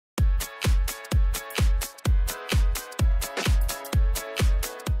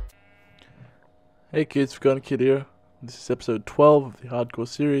Hey kids, ForgottenKiid here. This is episode 12 of the Hardcore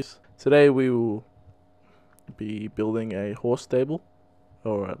series. Today we will be building a horse stable,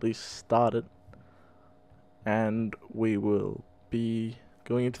 or at least start it, and we will be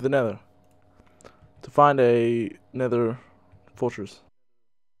going into the Nether to find a Nether fortress.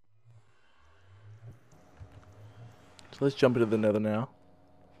 So let's jump into the Nether now.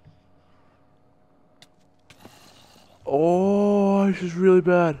 Oh, this is really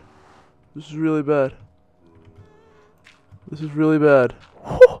bad. This is really bad. This is really bad.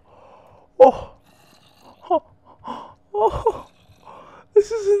 Oh, oh, oh, oh, this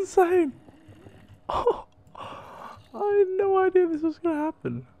is insane. Oh, I had no idea this was gonna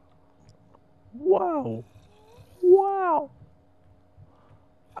happen. Wow. Wow.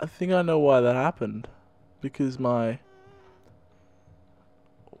 I think I know why that happened. Because my...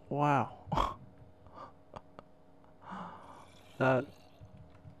 Wow.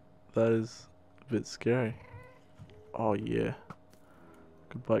 That is a bit scary. Oh yeah.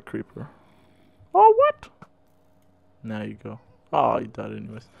 Goodbye, creeper. Oh, what? Now you go. Oh, you died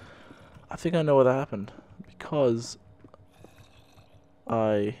anyways. I think I know what happened. Because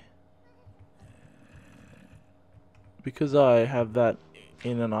I have that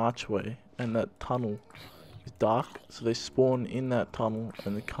in an archway, and that tunnel is dark, so they spawn in that tunnel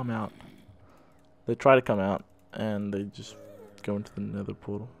and they come out. They try to come out and they just go into the Nether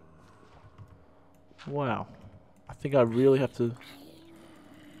portal. Wow. I think I really have to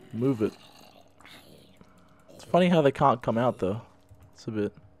move it. It's funny how they can't come out though. It's a bit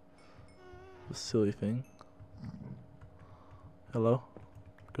of a silly thing. Hello?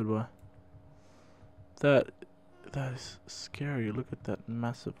 Goodbye. That is scary. Look at that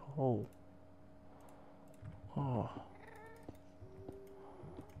massive hole. Oh.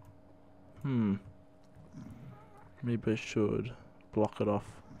 Maybe I should block it off.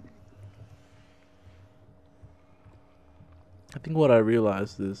 I think what I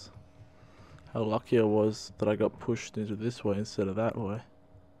realized is how lucky I was that I got pushed into this way instead of that way.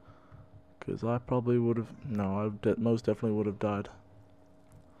 Because I probably would have... No, I most definitely would have died.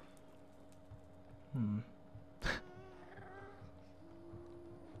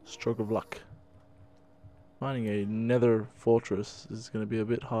 Stroke of luck. Finding a Nether fortress is going to be a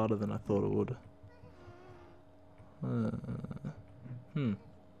bit harder than I thought it would.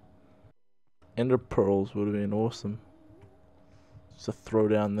 Ender pearls would have been awesome. Just a throw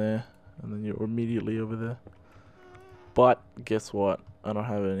down there, and then you're immediately over there. But guess what? I don't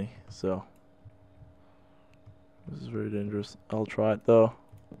have any, so this is very dangerous. I'll try it though.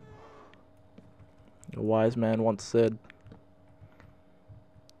 A wise man once said,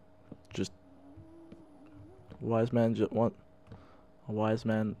 a wise man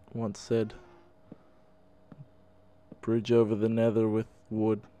once said, bridge over the Nether with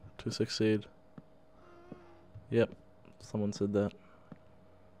wood to succeed. Yep, someone said that.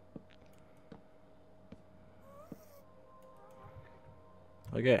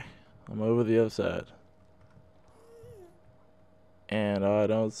 Okay, I'm over the other side. And I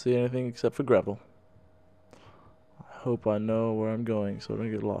don't see anything except for gravel. I hope I know where I'm going so I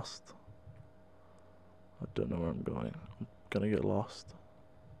don't get lost. I don't know where I'm going. I'm gonna get lost.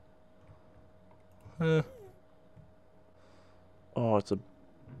 Oh, it's a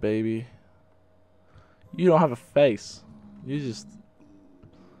baby. You don't have a face. You just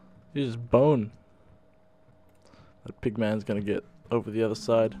bone. That pig man's gonna get over the other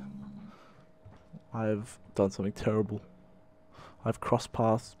side. I've done something terrible. I've crossed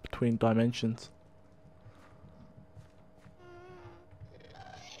paths between dimensions.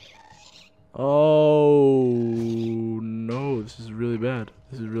 Oh no, this is really bad.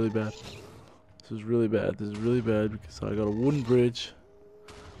 This is really bad. This is really bad. This is really bad because I got a wooden bridge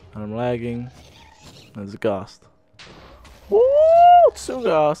and I'm lagging. And there's a ghast. Woo! 2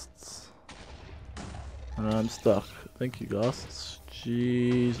 ghasts. And I'm stuck. Thank you, ghasts.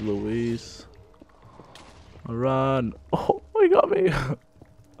 Jeez Louise. I run. Oh, he got me.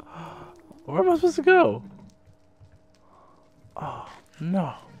 Where am I supposed to go? Oh,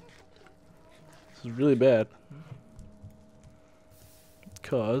 no. This is really bad.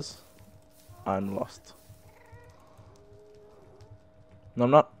 Because I'm lost. No,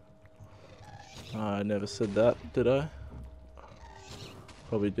 I'm not. I never said that, did I?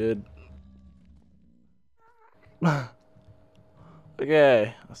 Probably did.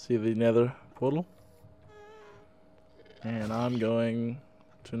 Okay, I see the Nether portal. And I'm going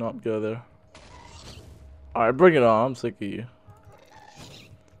to not go there. Alright, bring it on. I'm sick of you.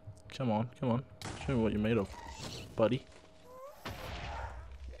 Come on, come on. Show me what you're made of, buddy.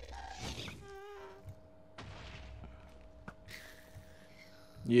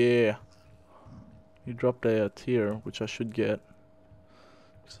 Yeah. He dropped a tier, which I should get.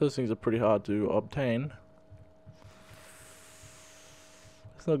 Because those things are pretty hard to obtain.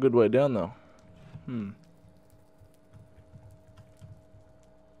 It's not a good way down though. I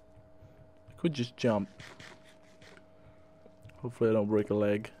could just jump. Hopefully I don't break a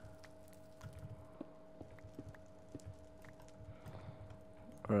leg.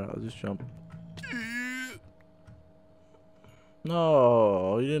 Alright, I'll just jump.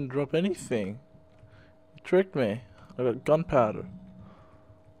 No, you didn't drop anything. You tricked me. I got gunpowder.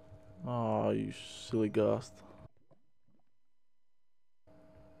 Oh, you silly ghast.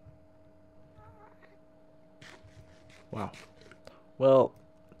 Wow. Well,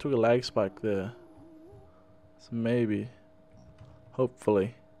 took a lag spike there. So maybe,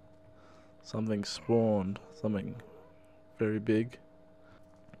 hopefully, something spawned. Something very big.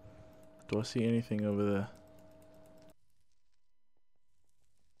 Do I see anything over there?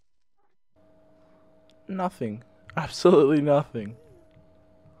 Nothing. Absolutely nothing.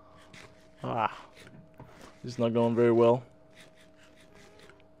 Ah. This is not going very well.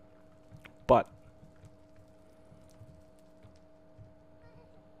 But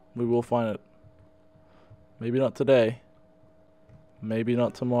we will find it. Maybe not today. Maybe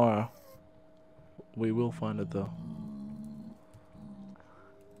not tomorrow. We will find it though.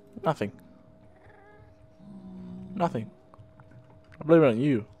 Nothing. Nothing. I blame it on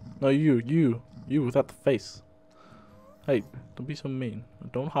you. No, you without the face. Hey, don't be so mean.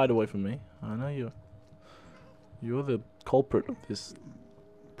 Don't hide away from me. I know you're the culprit of this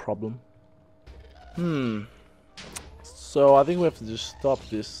problem. So I think we have to just stop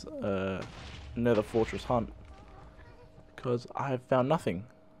this Nether Fortress hunt. Because I have found nothing.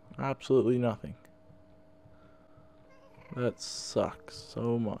 Absolutely nothing. That sucks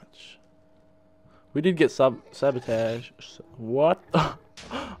so much. We did get sabotage. What?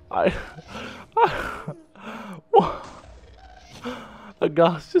 What? A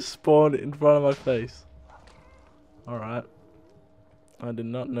ghast just spawned in front of my face. Alright. I did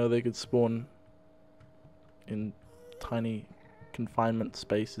not know they could spawn in tiny confinement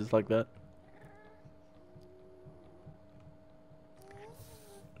spaces like that.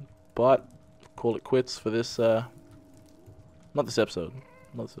 But call it quits for this not this episode.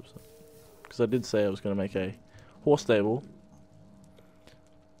 Not this episode. Because I did say I was gonna make a horse stable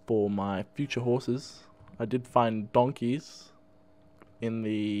for my future horses. I did find donkeys in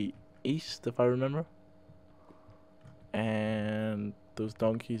the east, if I remember. And those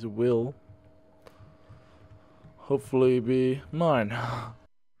donkeys will hopefully be mine.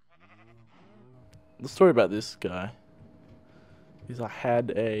 The story about this guy is I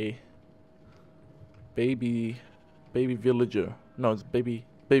had a baby villager. No, it's baby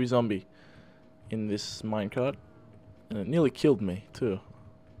zombie in this minecart, and it nearly killed me too.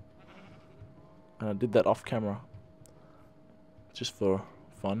 And I did that off camera, just for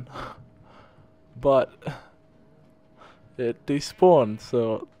fun. But it despawned,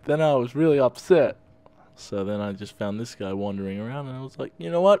 so then I was really upset. So then I just found this guy wandering around, and I was like, you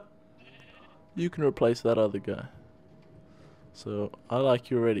know what? You can replace that other guy. So I like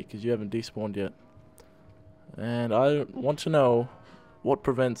you already, because you haven't despawned yet. And I want to know what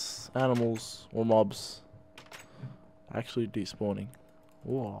prevents animals or mobs actually despawning.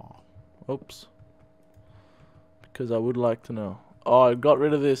 Whoa. Oops. Because I would like to know. Oh, I got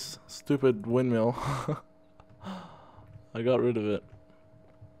rid of this stupid windmill. I got rid of it.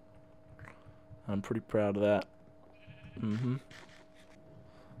 I'm pretty proud of that.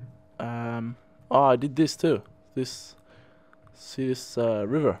 Oh, I did this too. See this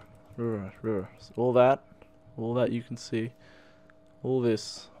river. So all that you can see. All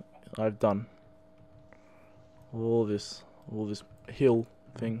this I've done. All this hill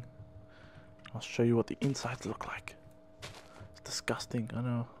thing. I'll show you what the insides look like. It's disgusting, I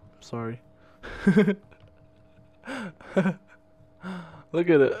know. I'm sorry. Look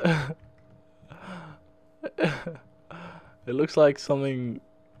at it. It looks like something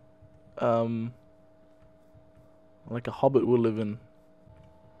like a hobbit would live in.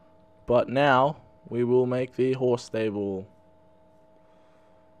 But now we will make the horse stable.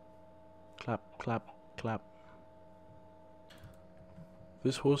 Clap, clap, clap.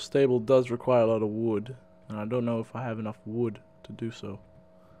 This horse stable does require a lot of wood, and I don't know if I have enough wood to do so.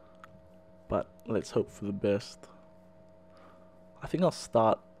 But let's hope for the best. I think I'll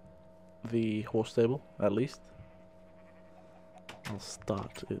start the horse stable, at least. I'll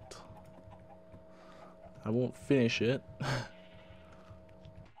start it. I won't finish it.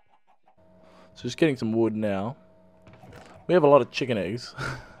 So just getting some wood now. We have a lot of chicken eggs.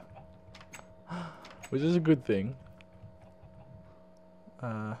 Which is a good thing.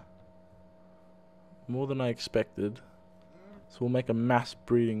 more than I expected. So we'll make a mass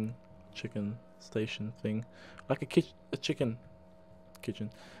breeding chicken station thing, like a chicken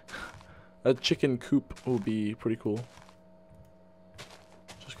kitchen. A chicken coop will be pretty cool.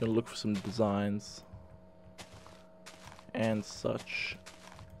 Just gonna look for some designs and such.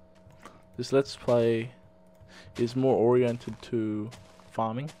 This Let's Play is more oriented to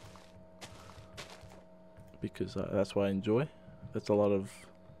farming because that's what I enjoy. That's a lot of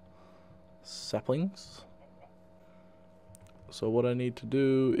saplings. So what I need to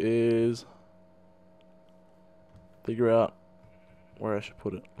do is figure out where I should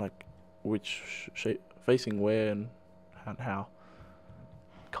put it, like which shape, facing where and how.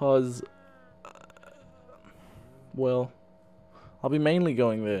 Cause, well, I'll be mainly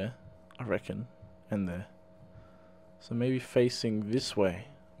going there, I reckon, and there. So maybe facing this way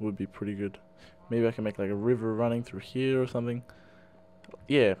would be pretty good. Maybe I can make like a river running through here or something.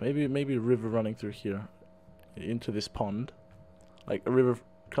 Yeah, maybe a river running through here into this pond. Like a river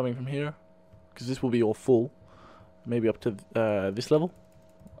coming from here, because this will be all full. Maybe up to this level.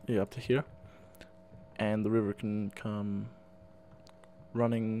 Yeah, up to here. And the river can come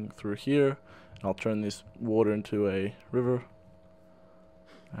running through here. And I'll turn this water into a river.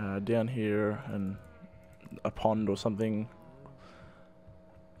 Down here and a pond or something.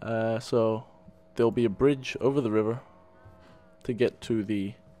 So there'll be a bridge over the river to get to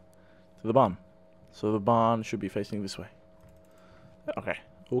the barn. So the barn should be facing this way. Okay.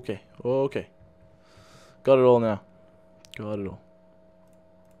 Got it all now. Got it all.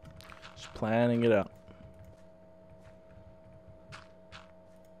 Just planning it out.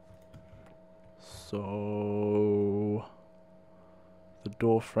 So the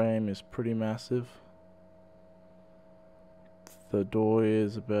door frame is pretty massive. The door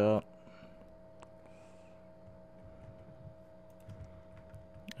is about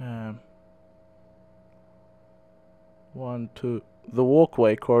 1, 2. The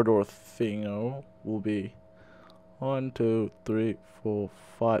walkway corridor thing will be 1, 2, 3, 4,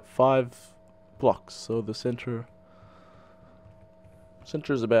 5. 5 blocks. So the center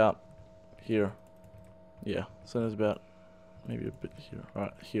is about here. Yeah, center's about maybe a bit here.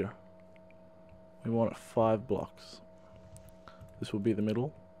 Alright, here. We want it 5 blocks. This will be the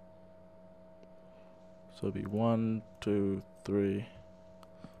middle. So it'll be 1, 2, 3,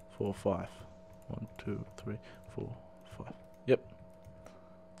 4, 5. 1, 2, 3, 4, 5. Yep.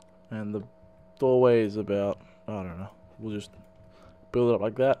 And the doorway is about, I don't know. We'll just build it up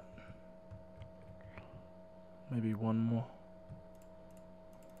like that. Maybe one more.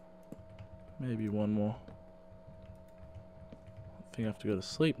 Maybe one more. I think I have to go to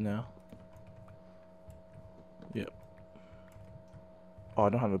sleep now. Yep. Oh, I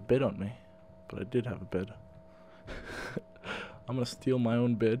don't have a bed on me, but I did have a bed. I'm gonna steal my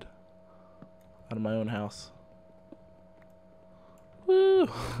own bed out of my own house. Woo!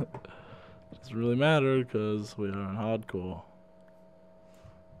 Doesn't really matter because we are in hardcore.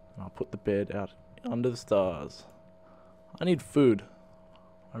 I'll put the bed out under the stars. I need food.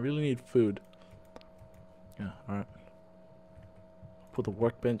 I really need food. Yeah, alright. Put the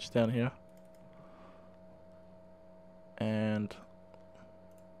workbench down here. And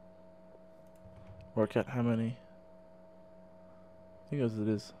work out how many. I think as it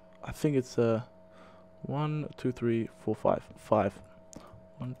is. I think it's 1, 2, 3, 4, 5. 5.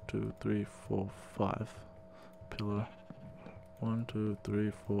 1, 2, 3, 4, 5. Pillar. 1, 2,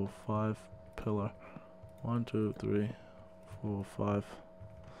 3, 4, 5. Pillar. 1, 2, 3, 4, 5.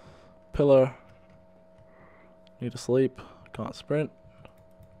 Pillar. Need to sleep. Can't sprint.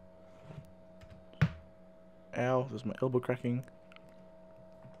 Ow, there's my elbow cracking.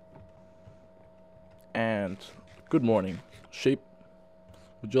 And good morning, sheep.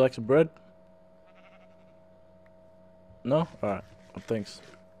 Would you like some bread? No? Alright. Oh, thanks.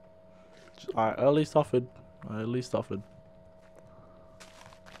 I at least offered. I at least offered.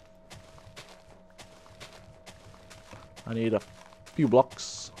 I need a few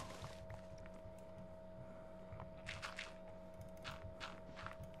blocks.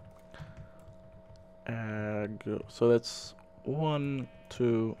 So that's 1,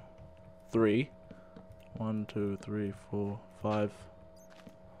 2, 3. 1, 2, 3, 4, 5.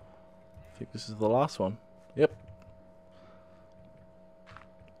 I think this is the last one. Yep.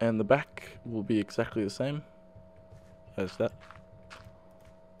 And the back will be exactly the same as that.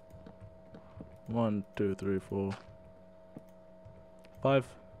 1, 2, 3, 4, 5.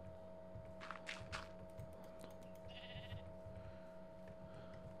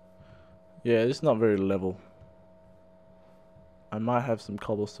 Yeah, it's not very level. I might have some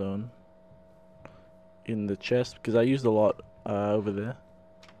cobblestone in the chest because I used a lot over there.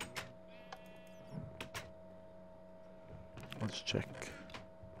 Let's check.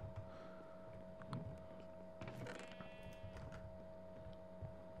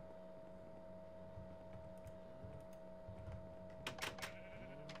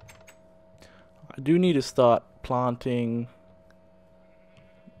 I do need to start planting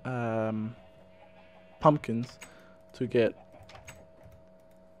pumpkins to get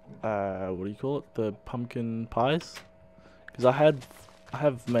what do you call it? The pumpkin pies. Because I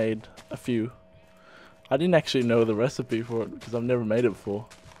have made a few. I didn't actually know the recipe for it because I've never made it before.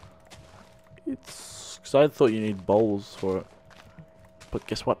 It's because I thought you need bowls for it, but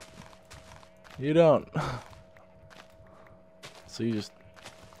guess what? You don't. So you just,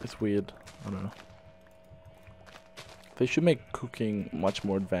 it's weird. I don't know. They should make cooking much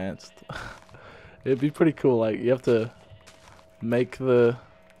more advanced. It'd be pretty cool. Like you have to make the,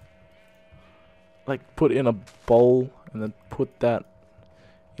 like put in a bowl and then put that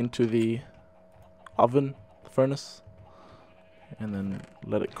into the oven, furnace, and then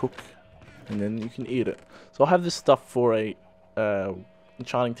let it cook, and then you can eat it. So I'll have this stuff for a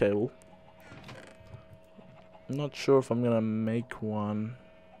enchanting table. I'm not sure if I'm gonna make one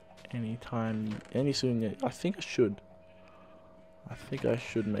any soon yet. I think I should. I think I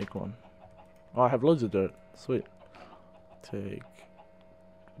should make one. Oh, I have loads of dirt. Sweet. Take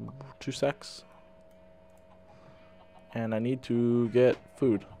 2 sacks. And I need to get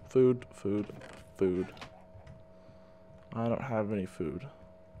food. Food. I don't have any food.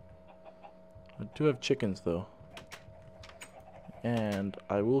 I do have chickens though. And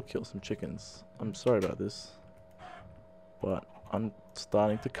I will kill some chickens. I'm sorry about this. But I'm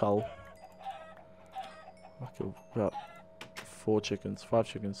starting to cull. I killed about 5 chickens.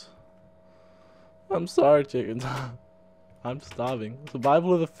 I'm sorry, chickens. I'm starving.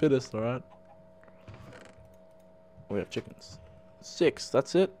 Survival of the fittest, alright? We have chickens. 6,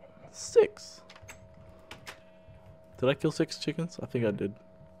 that's it? 6. Did I kill 6 chickens? I think I did.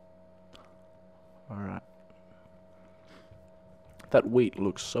 Alright. That wheat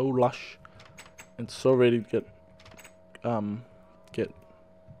looks so lush and so ready to get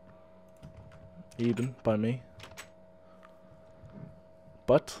eaten by me.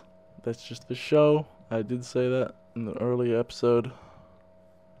 But that's just the show. I did say that in the earlier episode.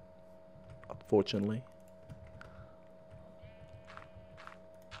 Unfortunately.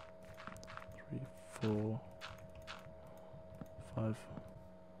 3, 4, 5.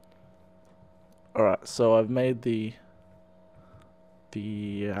 Alright, so I've made the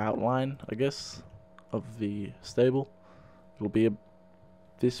outline, I guess, of the stable. It'll be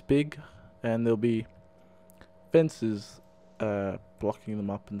this big, and there'll be fences blocking them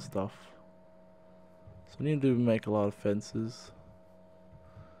up and stuff. So I need to make a lot of fences.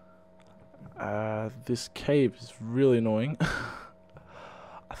 This cave is really annoying.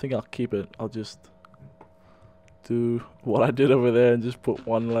 I think I'll keep it. I'll just do what I did over there and just put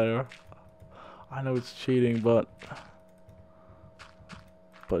 1 layer. I know it's cheating, but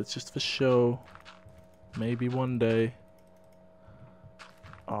it's just for show. Maybe one day.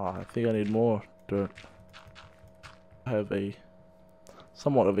 Oh, I think I need more dirt. I have a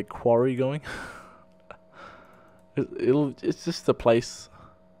somewhat of a quarry going. It's just a place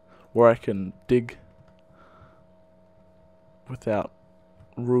where I can dig without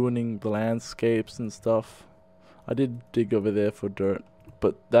ruining the landscapes and stuff. I did dig over there for dirt,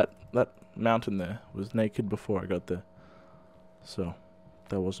 but that mountain there was naked before I got there, so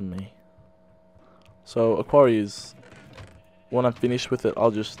that wasn't me. So a quarry is, when I'm finished with it,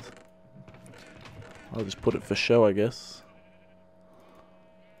 I'll just put it for show, I guess.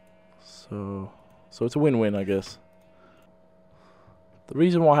 So it's a win-win, I guess. The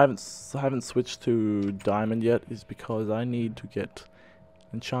reason why I haven't switched to diamond yet is because I need to get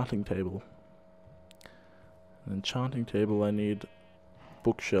an enchanting table. An enchanting table, I need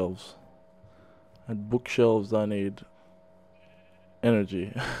bookshelves. And bookshelves, I need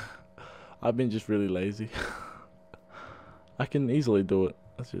energy. I've been just really lazy. I can easily do it.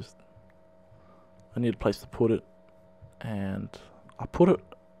 It's just I need a place to put it, and I put it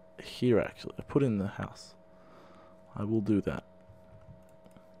here actually. I put it in the house. I will do that.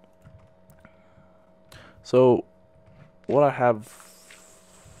 So what I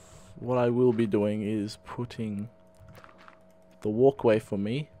will be doing is putting the walkway for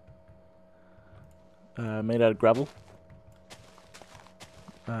me made out of gravel.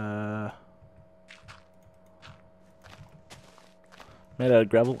 Made out of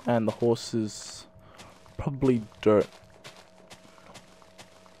gravel, and the horses probably dirt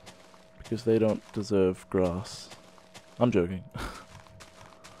because they don't deserve grass. I'm joking.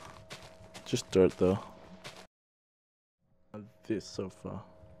 Just dirt though. This so far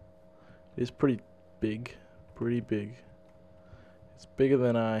is pretty big, It's bigger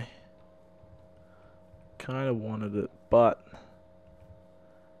than I kind of wanted it, but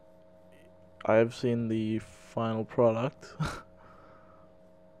I have seen the final product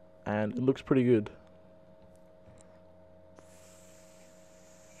and it looks pretty good.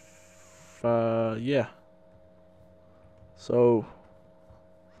 Yeah. So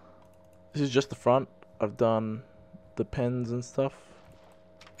this is just the front. I've done the pens and stuff.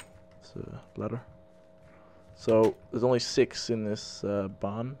 It's a ladder. So there's only 6 in this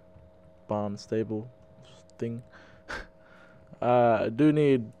barn stable thing. I do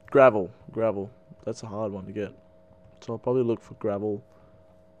need gravel. That's a hard one to get. So I'll probably look for gravel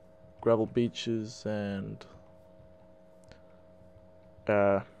beaches, and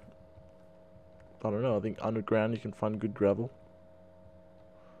I don't know, I think underground you can find good gravel.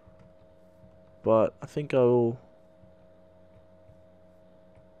 But I think I'll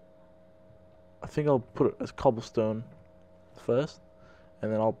put it as cobblestone first,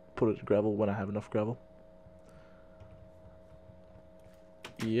 and then I'll put it to gravel when I have enough gravel.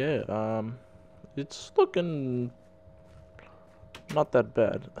 Yeah, it's looking not that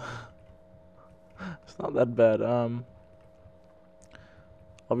bad. It's not that bad.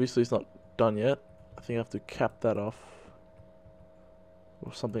 Obviously it's not done yet. I think I have to cap that off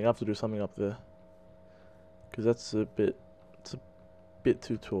or something. I have to do something up there because it's a bit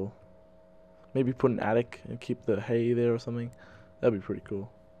too tall. Maybe put an attic and keep the hay there or something. That'd be pretty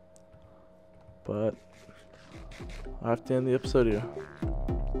cool. But I have to end the episode here.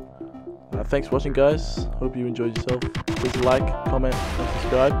 Thanks for watching, guys. Hope you enjoyed yourself. Please like, comment, and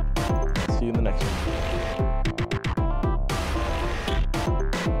subscribe. See you in the next one.